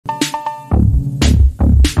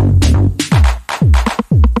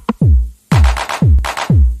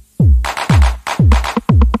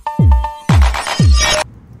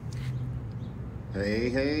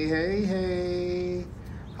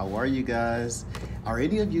guys. Are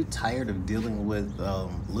any of you tired of dealing with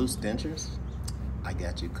loose dentures? I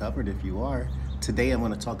got you covered if you are. Today I'm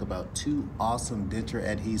going to talk about two awesome denture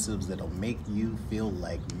adhesives that'll make you feel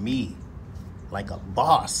like me, like a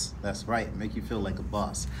boss. That's right, make you feel like a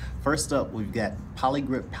boss. First up, we've got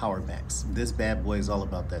Poligrip PowerMax. This bad boy is all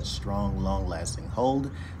about that strong, long-lasting hold.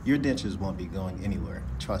 Your dentures won't be going anywhere,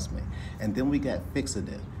 trust me. And then we got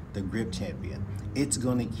Fixodent, the grip champion. It's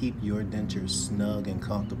gonna keep your dentures snug and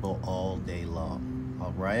comfortable all day long,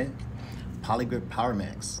 all right? Poligrip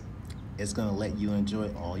PowerMax. It's gonna let you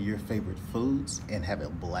enjoy all your favorite foods and have a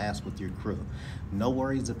blast with your crew. No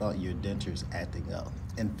worries about your dentures acting up.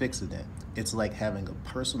 And Fixodent, it's like having a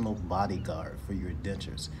personal bodyguard for your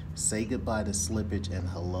dentures. Say goodbye to slippage and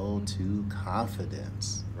hello to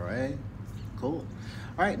confidence, right? Cool.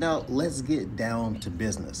 All right, now let's get down to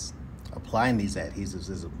business. Applying these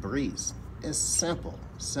adhesives is a breeze. It's simple.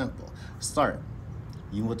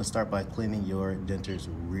 You want to start by cleaning your dentures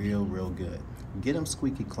real good. Get them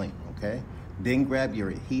squeaky clean, okay? Then grab your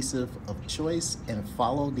adhesive of choice and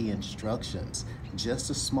follow the instructions. Just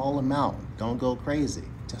a small amount, don't go crazy,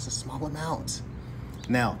 just a small amount.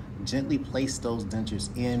 Now, gently place those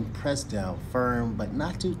dentures in, press down firm, but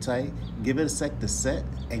not too tight. Give it a sec to set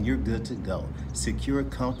and you're good to go. Secure,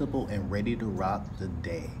 comfortable, and ready to rock the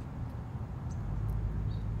day.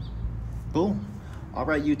 Cool. All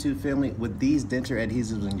right, YouTube family, with these denture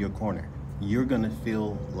adhesives in your corner, you're gonna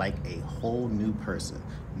feel like a whole new person.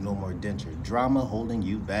 No more denture drama holding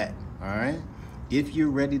you back, all right? If you're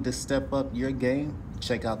ready to step up your game,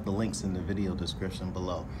 check out the links in the video description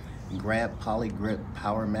below. Grab Poligrip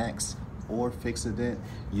PowerMax or Fixodent.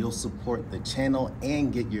 You'll support the channel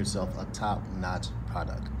and get yourself a top-notch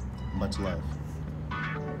product. Much love.